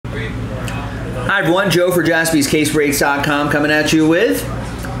Hi everyone, Joe for JaspysCaseBreaks.com coming at you with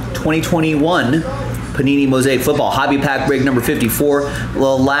 2021 Panini Mosaic Football Hobby Pack break number 54. The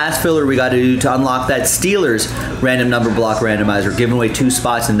last filler we got to do to unlock that Steelers random number block randomizer. Giving away 2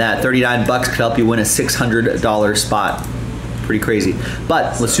 spots in that. 39 bucks could help you win a $600 spot. Pretty crazy.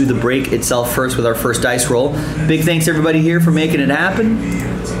 But let's do the break itself first with our first dice roll. Big thanks to everybody here for making it happen.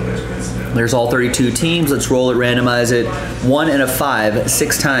 There's all 32 teams. Let's roll it, randomize it. 1 and a 5,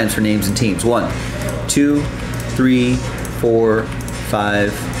 6 times for names and teams. 1, 2, 3, 4,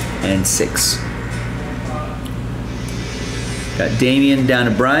 5, and 6. Got Damien down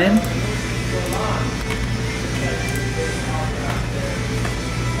to Brian.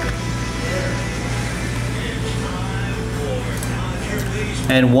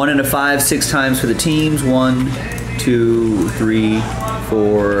 And 1 and a 5, 6 times for the teams. 1, 2, 3,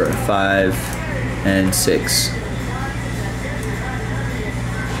 4, 5, and 6.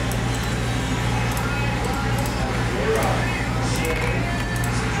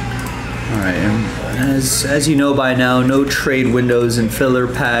 All right, and as you know by now, no trade windows and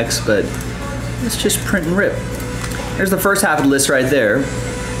filler packs, but let's just print and rip. There's the first half of the list right there,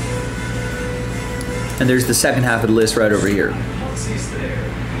 and there's the second half of the list right over here.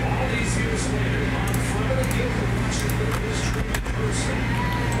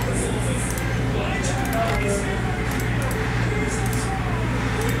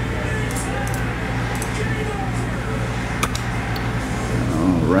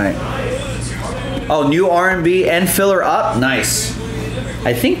 Right. Oh, new R&B and filler up. Nice.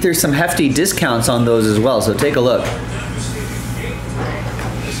 I think there's some hefty discounts on those as well, so take a look.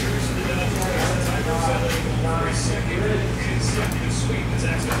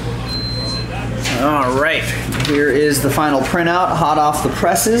 All right. Here is the final printout, hot off the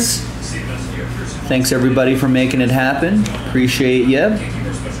presses. Thanks everybody for making it happen. Appreciate you.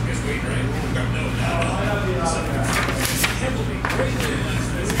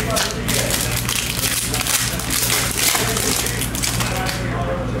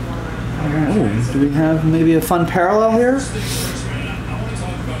 Oh, do we have maybe a fun parallel here?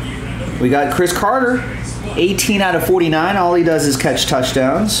 We got Chris Carter, 18 out of 49. All he does is catch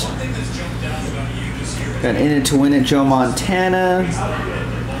touchdowns. Got In It to Win It, Joe Montana,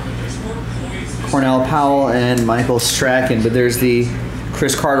 Cornell Powell, and Michael Strachan. But there's the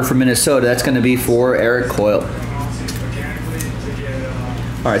Chris Carter from Minnesota. That's going to be for Eric Coyle.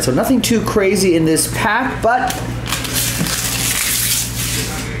 All right, so nothing too crazy in this pack, but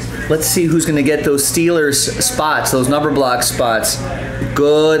let's see who's going to get those Steelers spots, those number block spots.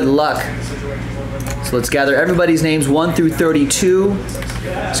 Good luck. So let's gather everybody's names 1 through 32. It's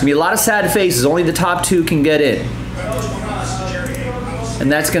going to be a lot of sad faces. Only the top 2 can get in.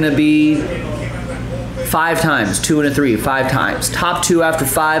 And that's going to be 5 times. 2 and a 3, 5 times. Top 2 after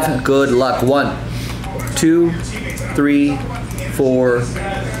 5, good luck. 1, 2, 3, 4,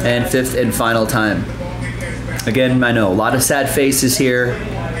 and 5th and final time. Again, I know, a lot of sad faces here.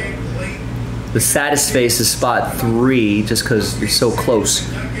 The saddest face is spot 3, just because you're so close.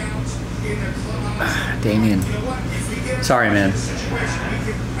 Damien. Sorry, man.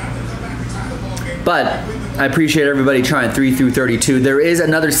 But I appreciate everybody trying 3 through 32. There is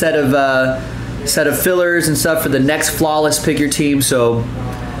another set of fillers and stuff for the next flawless pick your team, so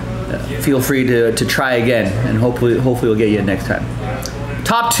feel free to try again, and hopefully we'll get you next time.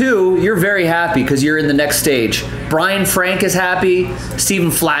 Top 2, you're very happy because you're in the next stage. Brian Frank is happy.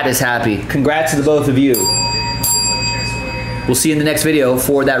 Stephen Flatt is happy. Congrats to the both of you. We'll see you in the next video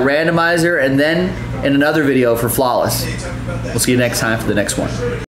for that randomizer, and then in another video for Flawless. We'll see you next time for the next one.